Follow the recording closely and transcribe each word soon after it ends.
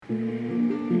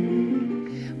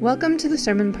Welcome to the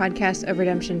Sermon Podcast of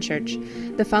Redemption Church.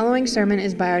 The following sermon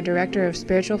is by our Director of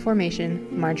Spiritual Formation,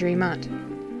 Marjorie Mott.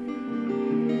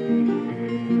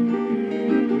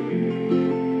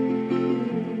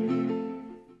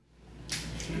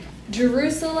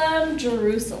 Jerusalem,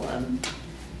 Jerusalem,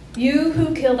 you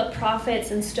who kill the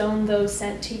prophets and stone those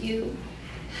sent to you,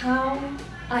 how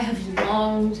I have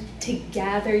longed to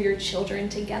gather your children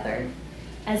together,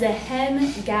 as a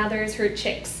hen gathers her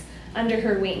chicks under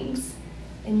her wings,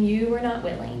 and you were not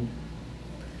willing.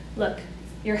 Look,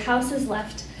 your house is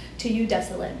left to you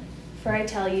desolate, for I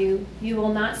tell you, you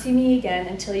will not see me again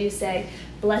until you say,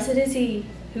 blessed is he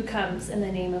who comes in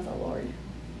the name of the Lord.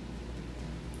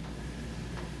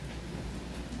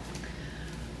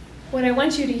 What I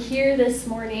want you to hear this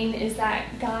morning is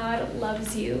that God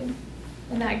loves you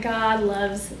and that God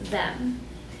loves them.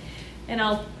 And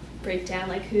I'll break down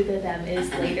who the them is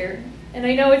later. And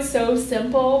I know it's so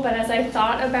simple, but as I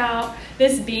thought about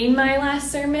this being my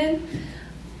last sermon,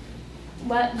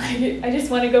 I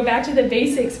just want to go back to the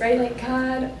basics, right?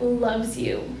 God loves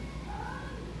you.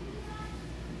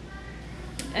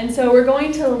 And so we're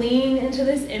going to lean into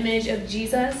this image of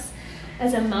Jesus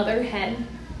as a mother hen.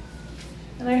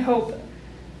 And I hope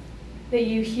that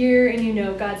you hear and you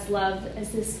know God's love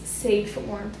as this safe,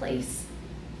 warm place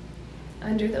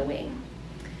under the wing.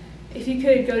 If you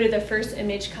could go to the first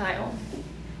image, Kyle.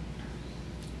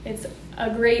 It's a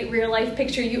great real-life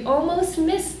picture. You almost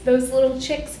missed those little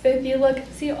chicks, but if you look,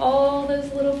 see all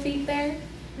those little feet there?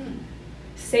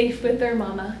 Safe with their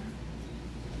mama.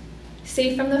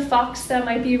 Safe from the fox that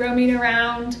might be roaming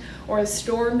around or a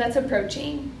storm that's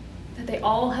approaching. That they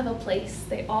all have a place.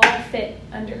 They all fit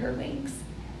under her wings.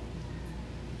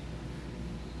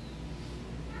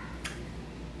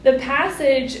 The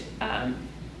passage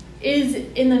is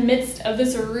in the midst of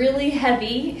this really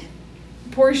heavy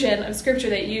portion of scripture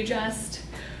that you just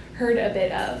heard a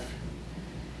bit of.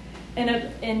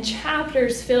 And in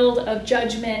chapters filled of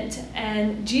judgment,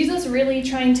 and Jesus really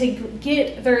trying to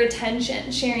get their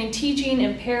attention, sharing teaching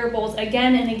and parables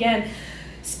again and again,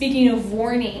 speaking of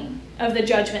warning of the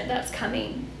judgment that's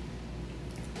coming.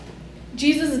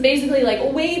 Jesus is basically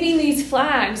waving these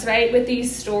flags, right, with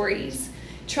these stories,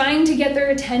 trying to get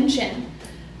their attention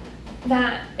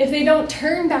that if they don't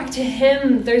turn back to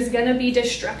him, there's going to be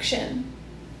destruction.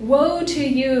 Woe to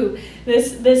you.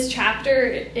 This chapter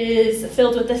is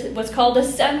filled with what's called the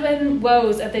 7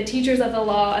 woes of the teachers of the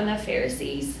law and the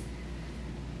Pharisees.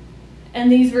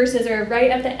 And these verses are right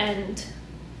at the end.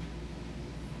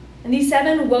 And these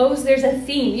 7 woes, there's a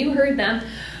theme. You heard them.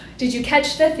 Did you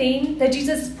catch the theme that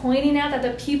Jesus is pointing at? That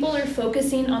the people are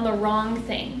focusing on the wrong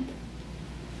thing.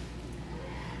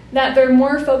 That they're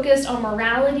more focused on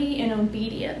morality and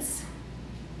obedience.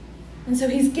 And so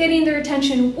he's getting their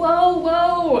attention. Whoa,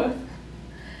 whoa.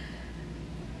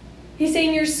 He's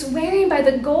saying you're swearing by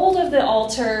the gold of the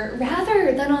altar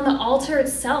rather than on the altar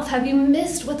itself. Have you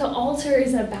missed what the altar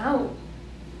is about?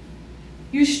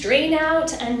 You strain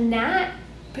out a gnat,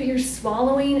 but you're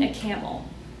swallowing a camel.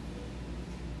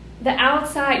 The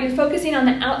outside, you're focusing on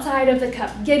the outside of the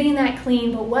cup, getting that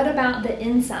clean, but what about the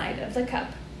inside of the cup?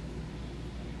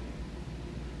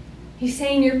 He's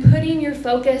saying you're putting your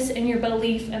focus and your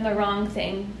belief in the wrong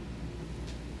thing,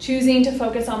 choosing to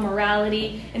focus on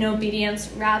morality and obedience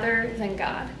rather than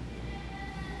God.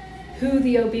 Who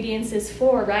the obedience is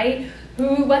for, right?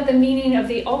 What the meaning of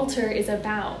the altar is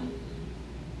about.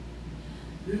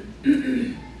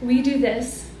 We do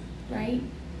this, right?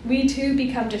 We too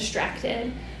become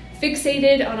distracted,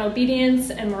 fixated on obedience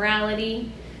and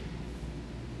morality.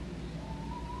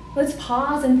 Let's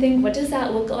pause and think, what does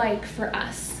that look like for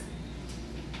us?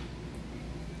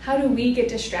 How do we get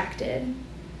distracted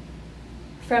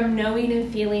from knowing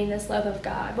and feeling this love of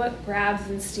God? What grabs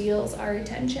and steals our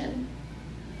attention?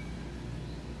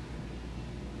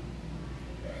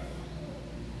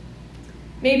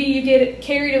 Maybe you get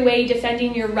carried away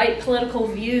defending your right political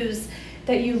views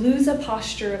that you lose a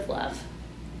posture of love.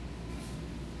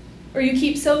 Or you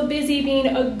keep so busy being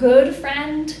a good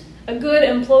friend, a good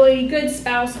employee, good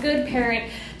spouse, good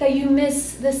parent, that you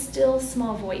miss the still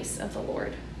small voice of the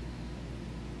Lord.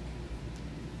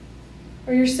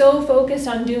 Or you're so focused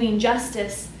on doing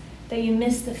justice that you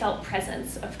miss the felt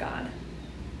presence of God.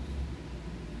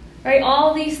 Right?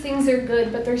 All these things are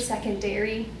good, but they're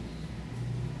secondary.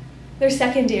 They're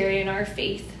secondary in our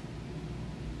faith.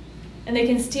 And they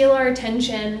can steal our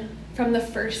attention from the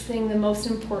first thing, the most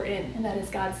important, and that is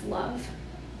God's love.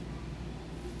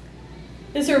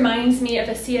 This reminds me of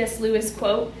a C.S. Lewis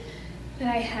quote that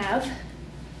I have.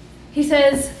 He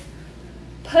says,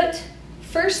 "Put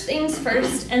first things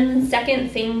first, and second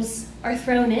things are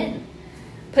thrown in.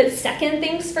 Put second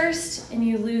things first, and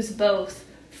you lose both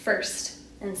first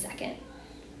and second.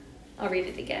 I'll read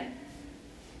it again.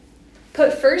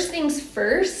 Put first things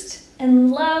first,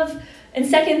 and love and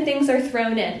second things are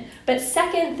thrown in. But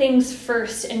second things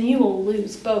first, and you will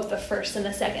lose both the first and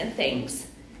the second things.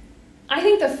 I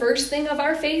think the first thing of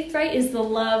our faith, right, is the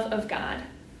love of God.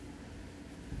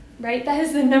 Right? That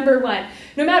is the number one.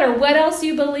 No matter what else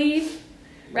you believe,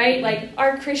 right? Like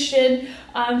our Christian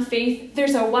faith,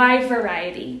 there's a wide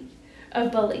variety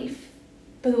of belief.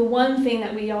 But the one thing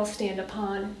that we all stand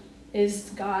upon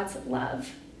is God's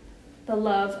love, the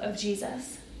love of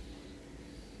Jesus.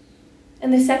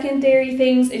 And the secondary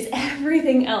things is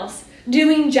everything else.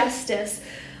 Doing justice,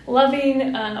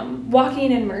 loving,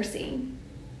 walking in mercy.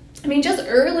 I mean, just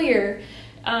earlier,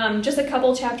 just a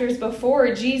couple chapters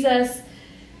before, Jesus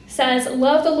says,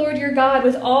 love the Lord your God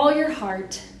with all your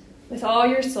heart, with all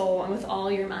your soul, and with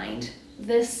all your mind.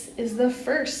 This is the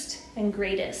first and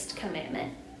greatest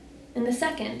commandment. And the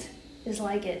second is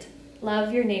like it.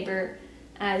 Love your neighbor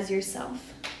as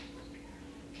yourself.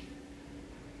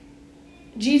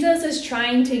 Jesus is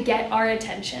trying to get our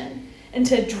attention and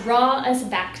to draw us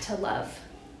back to love.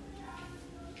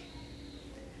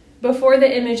 Before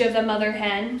the image of the mother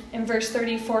hen, in verse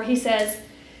 34, he says,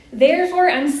 therefore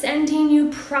I'm sending you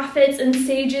prophets and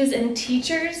sages and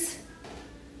teachers.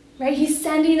 Right? He's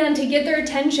sending them to get their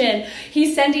attention.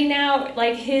 He's sending out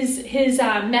like his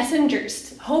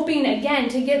messengers, hoping again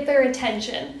to get their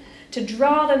attention, to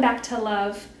draw them back to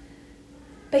love.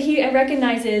 But he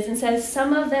recognizes and says,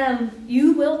 some of them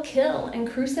you will kill and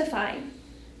crucify,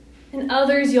 and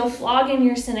others you'll flog in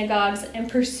your synagogues and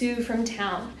pursue from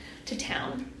town to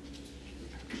town.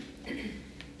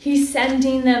 He's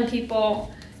sending them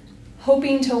people,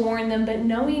 hoping to warn them, but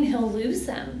knowing he'll lose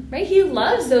them, right? He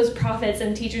loves those prophets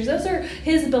and teachers. Those are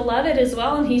his beloved as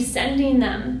well, and he's sending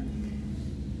them,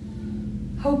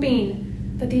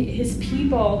 hoping that his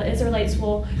people, the Israelites,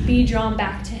 will be drawn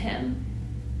back to him,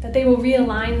 that they will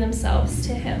realign themselves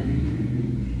to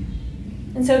him.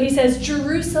 And so he says,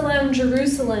 Jerusalem,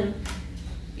 Jerusalem,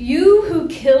 you who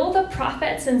kill the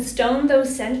prophets and stone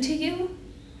those sent to you,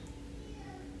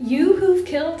 you who've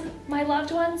killed my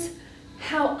loved ones,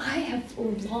 how I have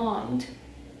longed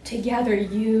to gather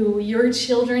you, your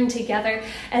children together,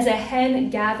 as a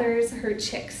hen gathers her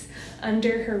chicks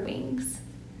under her wings.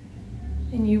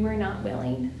 And you were not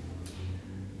willing.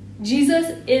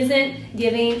 Jesus isn't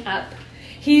giving up.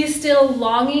 He's still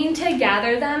longing to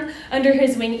gather them under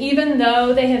his wing, even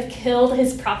though they have killed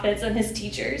his prophets and his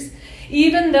teachers,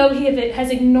 even though he has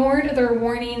ignored their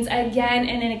warnings again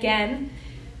and again.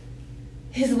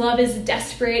 His love is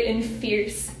desperate and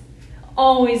fierce,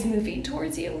 always moving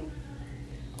towards you,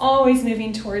 always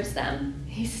moving towards them.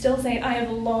 He's still saying, I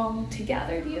have longed to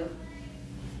gather you.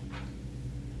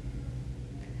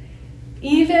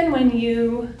 Even when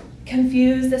you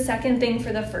confuse the second thing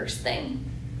for the first thing,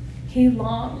 he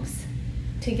longs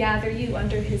to gather you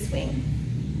under his wing.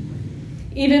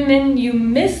 Even when you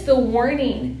miss the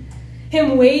warning,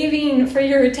 him waving for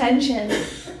your attention,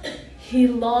 he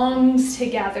longs to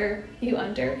gather you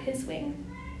under his wing.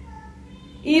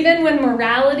 Even when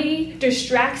morality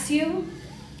distracts you,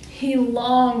 he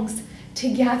longs to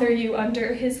gather you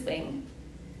under his wing.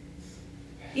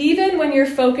 Even when you're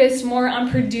focused more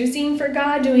on producing for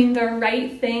God, doing the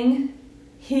right thing,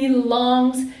 he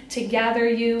longs to gather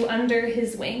you under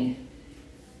his wing.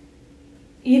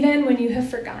 Even when you have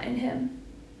forgotten him,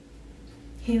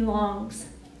 he longs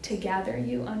to gather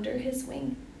you under his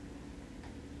wing.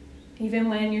 Even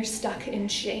when you're stuck in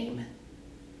shame,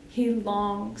 he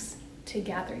longs to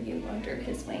gather you under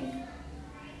his wing.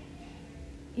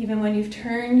 Even when you've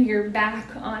turned your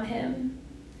back on him,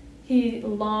 he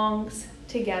longs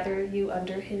to gather you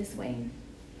under his wing.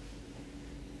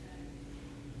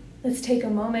 Let's take a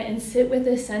moment and sit with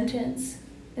this sentence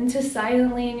and to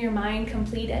silently in your mind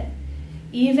complete it.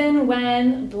 Even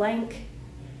when blank,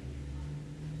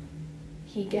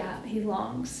 he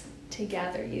longs to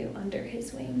gather you under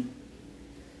his wing.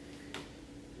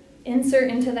 Insert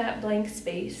into that blank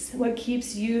space what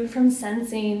keeps you from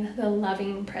sensing the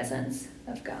loving presence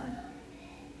of God.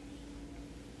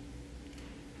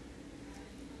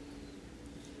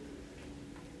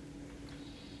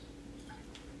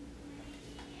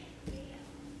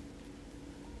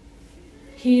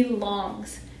 He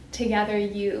longs to gather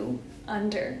you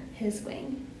under his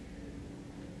wing.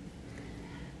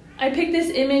 I picked this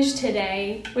image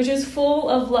today, which is full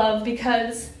of love,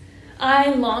 because I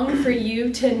long for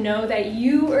you to know that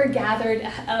you are gathered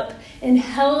up and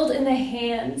held in the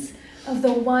hands of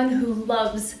the one who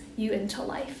loves you into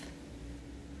life.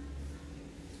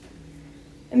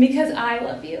 And because I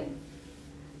love you,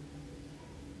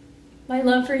 My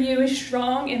love for you is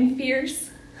strong and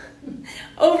fierce,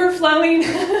 overflowing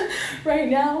right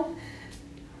now.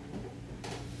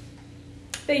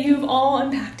 That you've all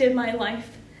impacted my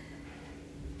life.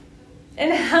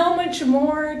 And how much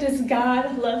more does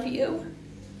God love you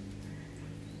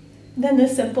than the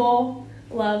simple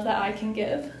love that I can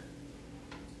give?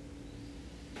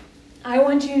 I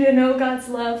want you to know God's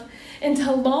love and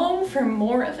to long for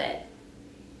more of it.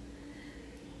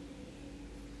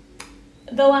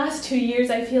 The last 2 years,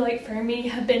 I feel like for me,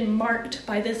 have been marked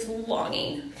by this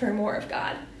longing for more of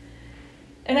God.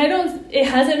 And it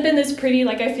hasn't been this pretty,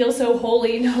 like I feel so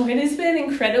holy. No, it has been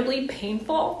incredibly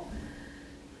painful.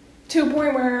 To a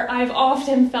point where I've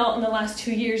often felt in the last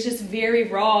 2 years just very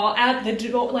raw at the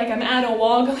door, like I'm at a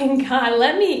wall going, God,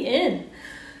 let me in.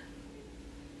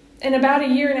 And about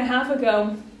 1.5 years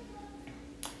ago,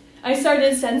 I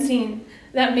started sensing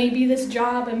that maybe this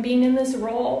job and being in this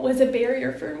role was a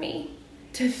barrier for me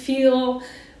to feel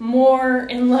more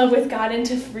in love with God and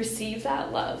to receive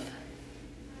that love.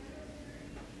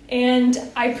 And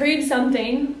I prayed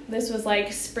something, this was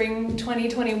like spring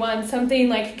 2021, something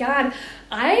like, God,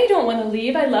 I don't want to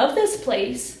leave. I love this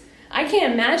place. I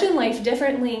can't imagine life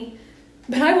differently,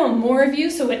 but I want more of you.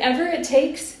 So whatever it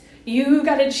takes, you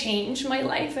got to change my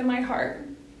life and my heart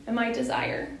and my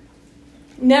desire.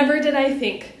 Never did I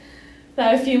think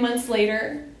that a few months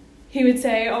later, he would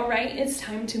say, all right, it's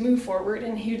time to move forward.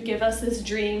 And he would give us this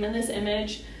dream and this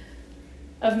image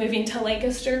of moving to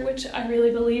Lancaster, which I really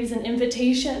believe is an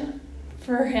invitation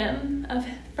for him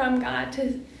from God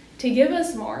to give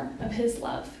us more of his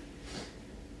love.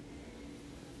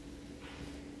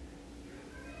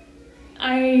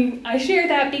 I share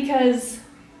that because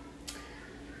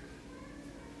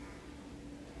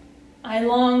I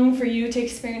long for you to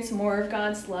experience more of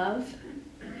God's love.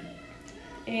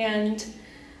 And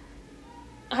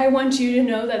I want you to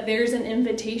know that there's an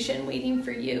invitation waiting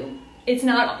for you. It's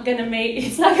not going to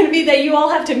be that you all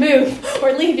have to move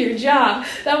or leave your job.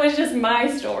 That was just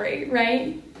my story,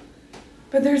 right?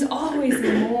 But there's always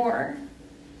more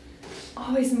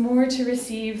to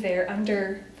receive there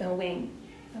under the wing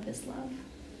of his love.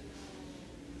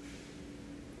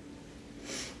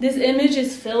 This image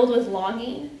is filled with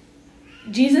longing.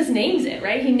 Jesus names it,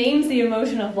 right? He names the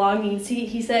emotion of longing.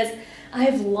 He says,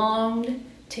 I've longed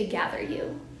to gather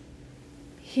you.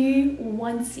 He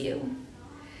wants you.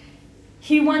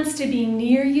 He wants to be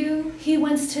near you. He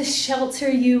wants to shelter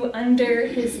you under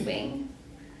his wing,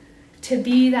 to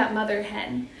be that mother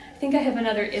hen. I think I have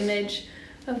another image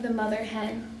of the mother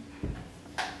hen.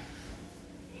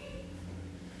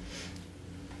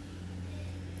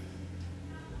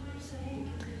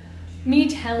 Me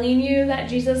telling you that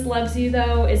Jesus loves you,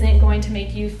 though, isn't going to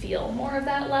make you feel more of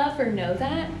that love or know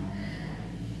that.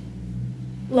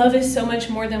 Love is so much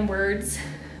more than words.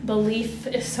 Belief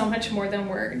is so much more than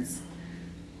words.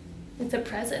 It's a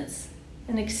presence,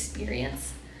 an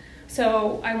experience.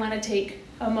 So I want to take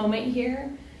a moment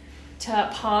here to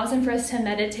pause and for us to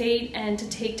meditate and to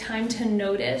take time to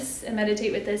notice and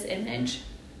meditate with this image.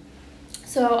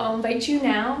 So I'll invite you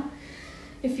now,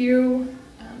 if you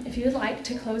would like,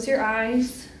 to close your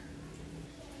eyes,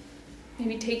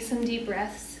 maybe take some deep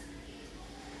breaths.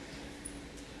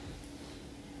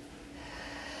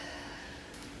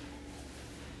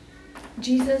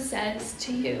 Jesus says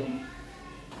to you,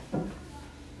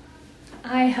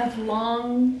 I have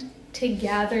longed to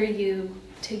gather you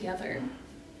together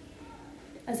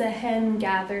as a hen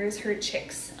gathers her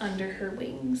chicks under her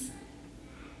wings.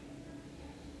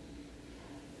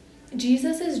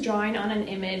 Jesus is drawing on an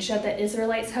image that the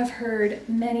Israelites have heard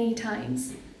many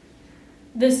times.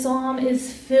 The psalm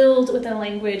is filled with the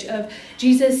language of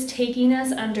Jesus taking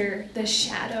us under the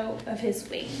shadow of his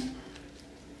wing.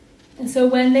 And so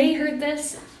when they heard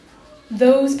this,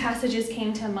 those passages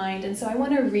came to mind. And so I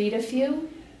want to read a few,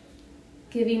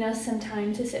 giving us some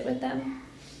time to sit with them.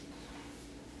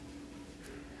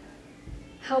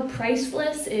 How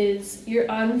priceless is your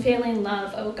unfailing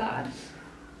love, O God.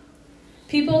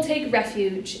 People take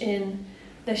refuge in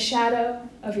the shadow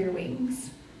of your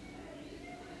wings.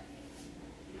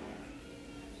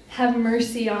 Have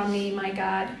mercy on me, my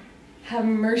God. Have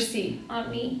mercy on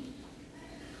me.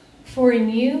 For in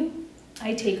you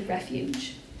I take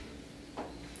refuge.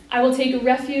 I will take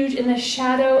refuge in the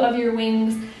shadow of your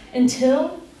wings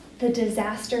until the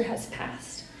disaster has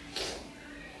passed.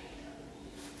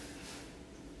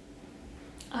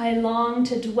 I long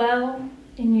to dwell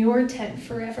in your tent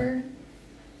forever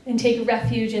and take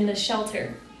refuge in the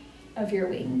shelter of your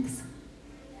wings.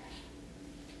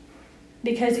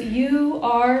 Because you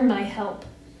are my help,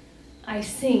 I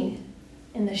sing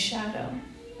in the shadow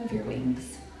of your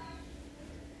wings.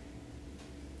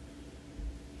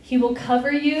 He will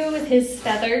cover you with his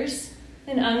feathers,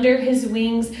 and under his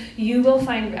wings you will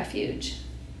find refuge.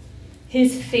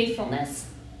 His faithfulness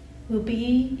will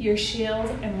be your shield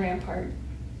and rampart.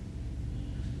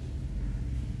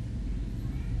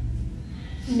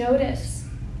 Notice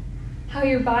how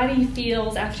your body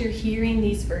feels after hearing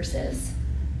these verses.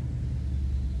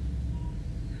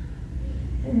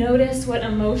 Notice what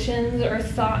emotions or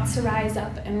thoughts rise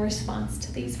up in response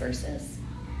to these verses.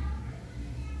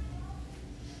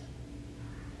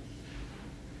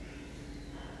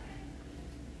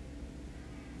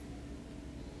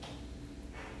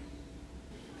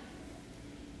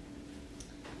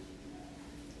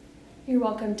 You're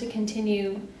welcome to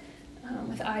continue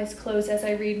with eyes closed as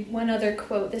I read one other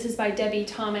quote. This is by Debbie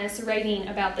Thomas, writing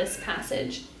about this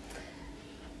passage.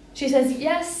 She says,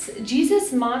 "Yes,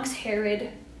 Jesus mocks Herod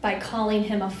by calling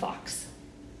him a fox.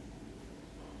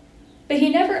 But he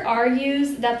never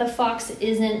argues that the fox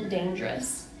isn't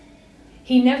dangerous.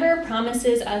 He never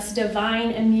promises us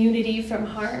divine immunity from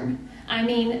harm. I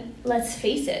mean, let's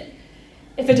face it.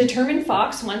 If a determined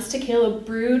fox wants to kill a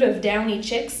brood of downy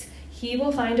chicks, he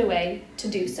will find a way to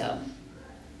do so.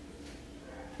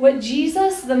 What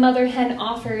Jesus, the mother hen,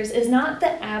 offers is not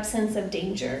the absence of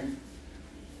danger,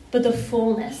 but the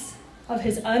fullness of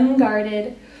his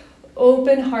unguarded,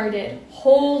 open-hearted,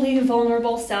 wholly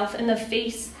vulnerable self in the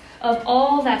face of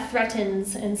all that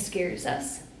threatens and scares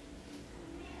us.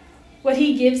 What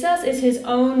he gives us is his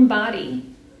own body,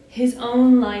 his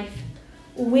own life,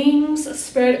 wings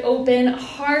spread open,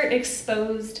 heart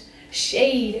exposed,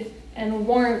 shade and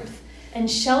warmth and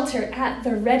shelter at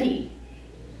the ready.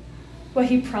 What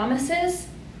he promises,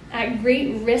 at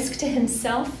great risk to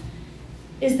himself,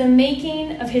 is the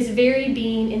making of his very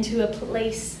being into a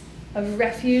place of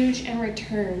refuge and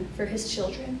return for his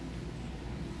children.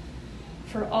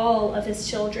 For all of his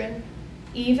children,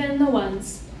 even the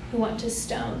ones who want to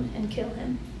stone and kill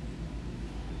him.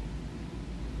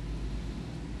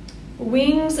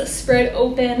 Wings spread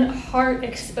open, heart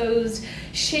exposed,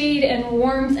 shade and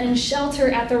warmth and shelter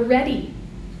at the ready.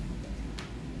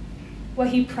 What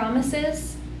he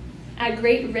promises, at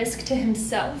great risk to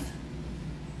himself,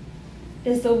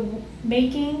 is the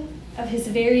making of his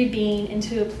very being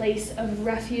into a place of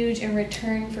refuge and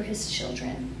return for his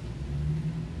children.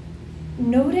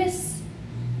 Notice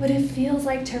what it feels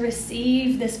like to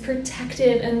receive this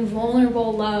protective and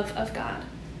vulnerable love of God.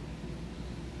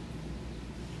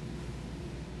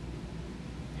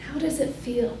 How does it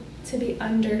feel to be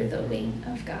under the wing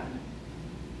of God?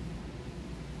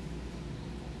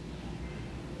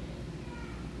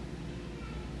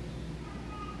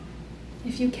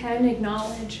 If you can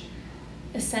acknowledge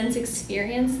a sense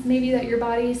experience, maybe that your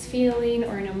body is feeling,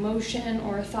 or an emotion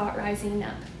or a thought rising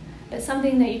up, but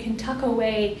something that you can tuck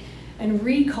away and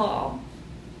recall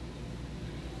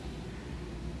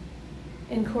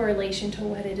in correlation to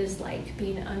what it is like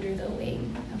being under the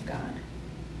wing of God.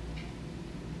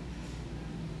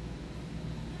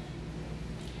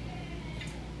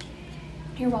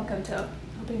 You're welcome to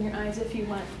open your eyes if you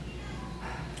want.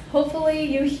 Hopefully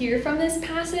you hear from this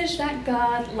passage that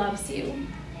God loves you.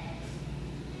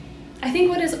 I think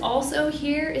what is also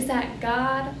here is that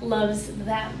God loves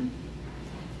them.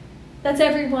 That's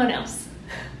everyone else.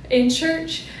 In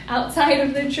church, outside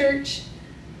of the church.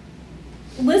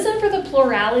 Listen for the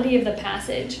plurality of the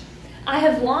passage. I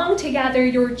have longed to gather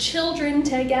your children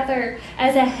together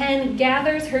as a hen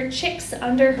gathers her chicks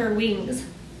under her wings.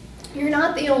 You're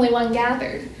not the only one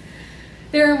gathered.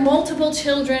 There are multiple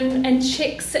children and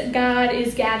chicks God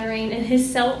is gathering in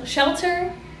his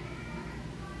shelter.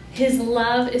 His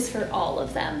love is for all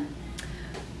of them.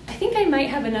 I think I might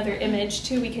have another image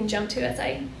too we can jump to as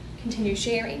I continue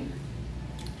sharing.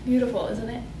 Beautiful, isn't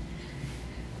it?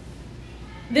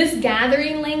 This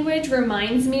gathering language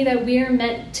reminds me that we are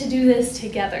meant to do this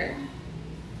together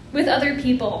with other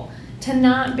people, to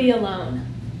not be alone.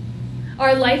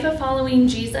 Our life of following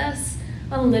Jesus,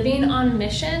 on living on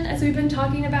mission, as we've been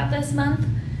talking about this month,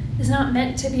 is not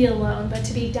meant to be alone, but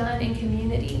to be done in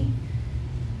community.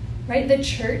 Right? The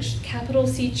church, capital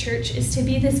C church, is to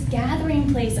be this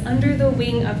gathering place under the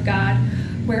wing of God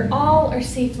where all are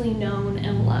safely known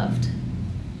and loved.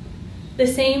 The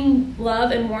same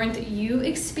love and warmth you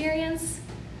experience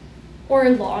or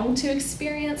long to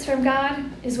experience from God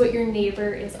is what your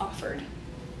neighbor is offered.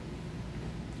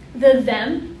 The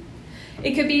them,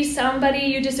 it could be somebody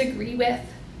you disagree with,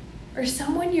 or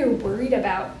someone you're worried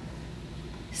about,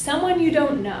 someone you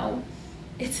don't know.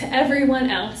 It's everyone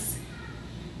else.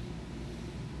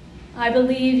 I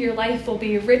believe your life will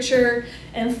be richer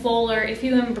and fuller if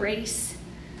you embrace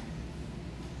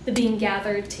the being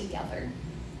gathered together.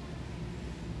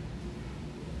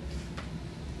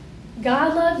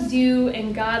 God loves you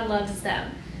and God loves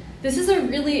them. This is a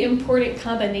really important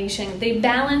combination. They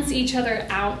balance each other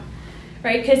out,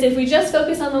 right? Because if we just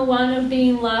focus on the one of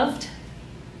being loved,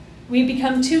 we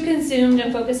become too consumed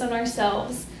and focus on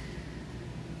ourselves,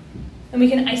 and we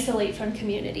can isolate from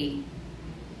community.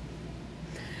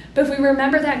 But if we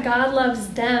remember that God loves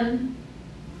them,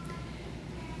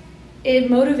 it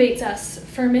motivates us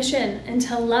for mission and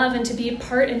to love and to be a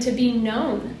part and to be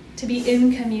known, to be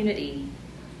in community.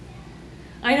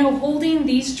 I know holding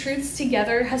these truths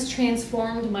together has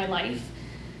transformed my life,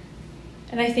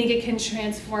 and I think it can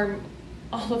transform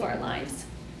all of our lives.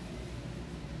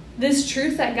 This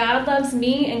truth that God loves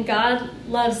me and God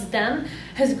loves them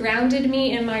has grounded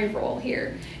me in my role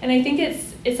here. And I think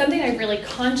it's something I've really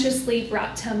consciously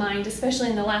brought to mind, especially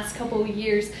in the last couple of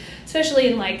years, especially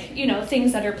in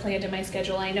things that are planned in my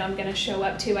schedule I know I'm going to show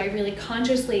up to. I really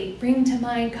consciously bring to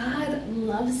mind God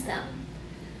loves them.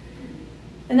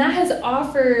 And that has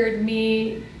offered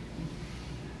me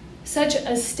such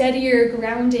a steadier,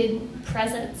 grounded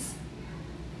presence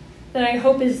that I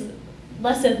hope is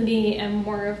less of me and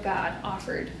more of God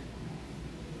offered.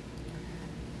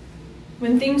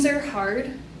 When things are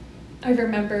hard, I've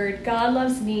remembered God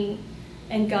loves me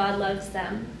and God loves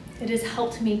them. It has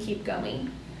helped me keep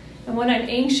going. And when I'm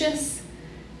anxious,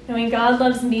 knowing God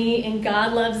loves me and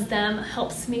God loves them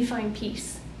helps me find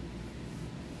peace.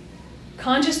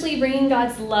 Consciously bringing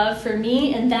God's love for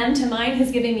me and them to mine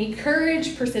has given me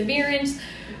courage, perseverance.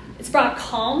 It's brought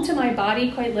calm to my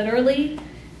body, quite literally.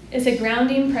 It's a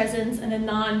grounding presence and a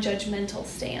non-judgmental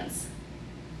stance.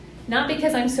 Not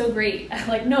because I'm so great,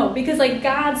 because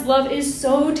God's love is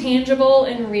so tangible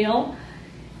and real.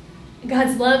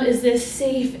 God's love is this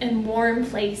safe and warm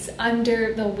place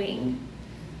under the wing,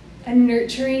 a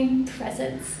nurturing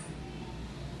presence.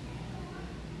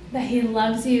 That he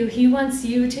loves you. He wants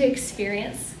you to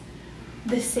experience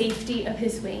the safety of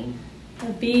his wing,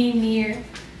 of being near.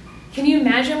 Can you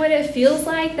imagine what it feels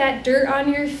like, that dirt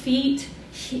on your feet,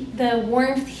 the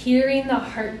warmth, hearing the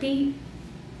heartbeat,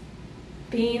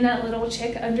 being that little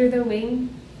chick under the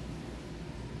wing?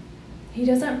 He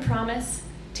doesn't promise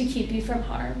to keep you from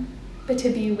harm, but to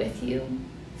be with you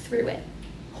through it,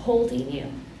 holding you.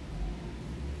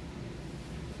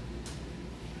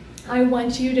 I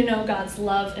want you to know God's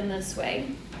love in this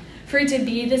way, for it to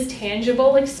be this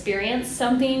tangible experience,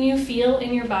 something you feel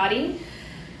in your body.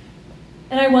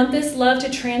 And I want this love to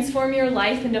transform your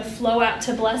life and to flow out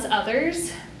to bless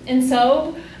others. And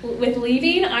so, with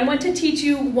leaving, I want to teach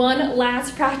you one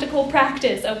last practical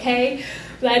practice, okay?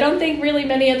 That I don't think really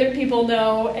many other people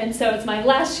know, and so it's my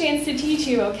last chance to teach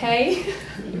you, okay?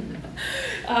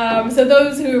 So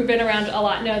those who have been around a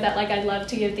lot know that I love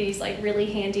to give these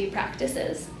really handy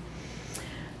practices.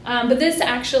 But this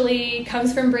actually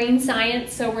comes from brain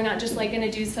science, so we're not just going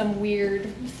to do some weird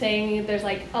thing. There's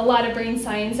a lot of brain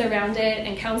science around it,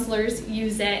 and counselors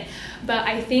use it. But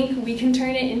I think we can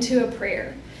turn it into a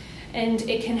prayer, and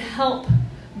it can help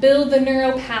build the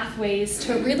neural pathways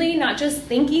to really not just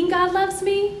thinking God loves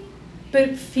me,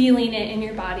 but feeling it in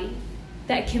your body.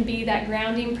 That can be that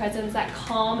grounding presence, that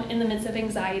calm in the midst of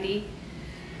anxiety,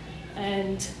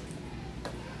 and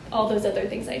all those other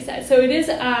things I said. So it is.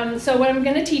 So what I'm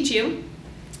going to teach you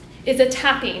is a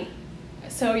tapping.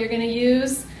 So you're going to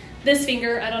use this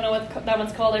finger. I don't know what that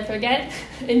one's called. I forget.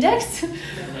 Index.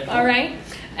 All right.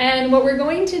 And what we're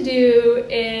going to do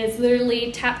is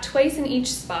literally tap twice in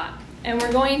each spot. And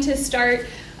we're going to start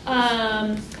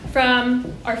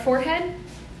from our forehead.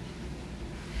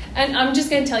 And I'm just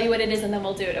going to tell you what it is, and then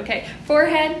we'll do it. Okay.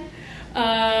 Forehead.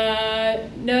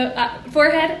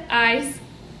 Forehead. Eyes.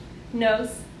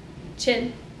 Nose.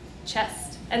 Chin,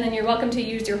 chest, and then you're welcome to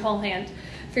use your whole hand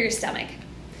for your stomach.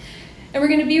 And we're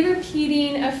going to be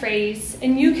repeating a phrase,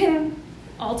 and you can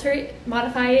alter it,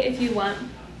 modify it if you want.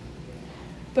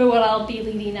 But what I'll be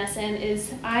leading us in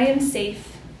is, I am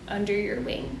safe under your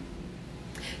wing.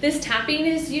 This tapping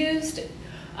is used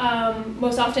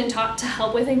most often taught to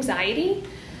help with anxiety.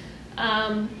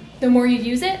 The more you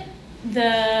use it,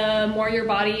 the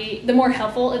more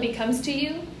helpful it becomes to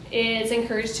you. It's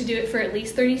encouraged to do it for at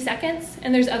least 30 seconds.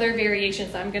 And there's other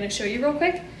variations that I'm going to show you real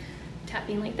quick.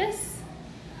 Tapping like this.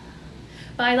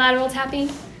 Bilateral tapping.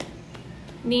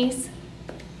 Knees.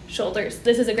 Shoulders.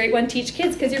 This is a great one to teach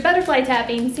kids because you're butterfly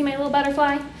tapping. See my little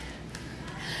butterfly?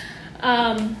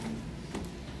 But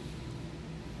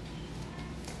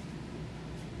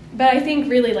I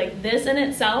think really this in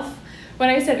itself, what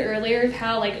I said earlier of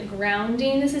how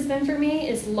grounding this has been for me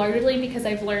is largely because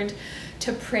I've learned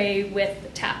to pray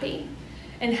with tapping,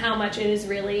 and how much it has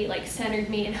really centered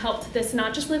me and helped this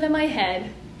not just live in my head,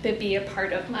 but be a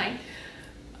part of my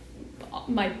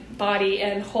my body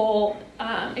and whole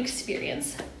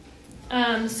experience.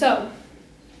 So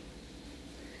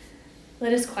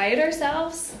let us quiet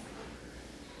ourselves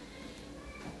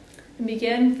and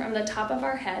begin from the top of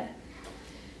our head.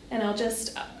 And I'll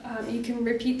just, you can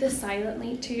repeat this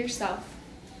silently to yourself,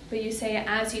 but you say it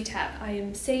as you tap, I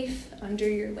am safe under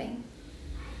your wing.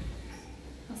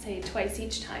 I'll say it twice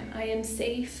each time. I am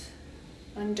safe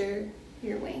under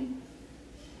your wing.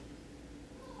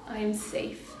 I am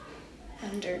safe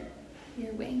under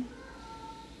your wing.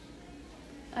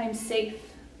 I am safe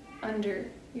under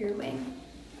your wing.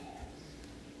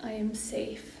 I am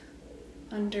safe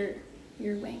under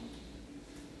your wing.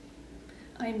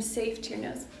 I am safe to your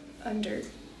nose, under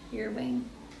your wing.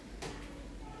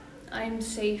 I am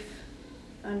safe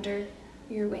under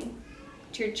your wing.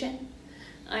 To your chin.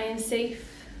 I am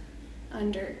safe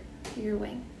under your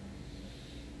wing.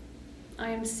 I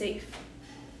am safe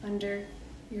under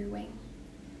your wing.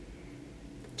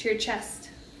 To your chest.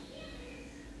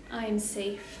 I am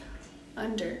safe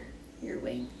under your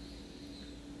wing.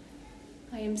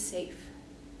 I am safe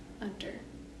under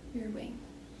your wing.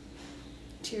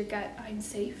 To your gut, I am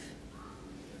safe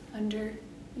under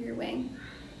your wing.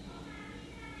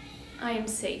 I am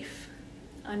safe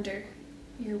under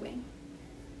your wing.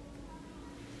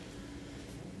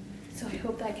 So I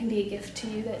hope that can be a gift to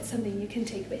you. That's something you can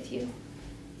take with you.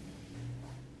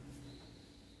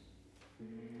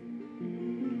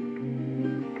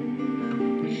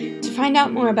 To find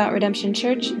out more about Redemption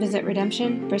Church, visit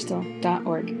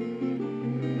redemptionbristol.org.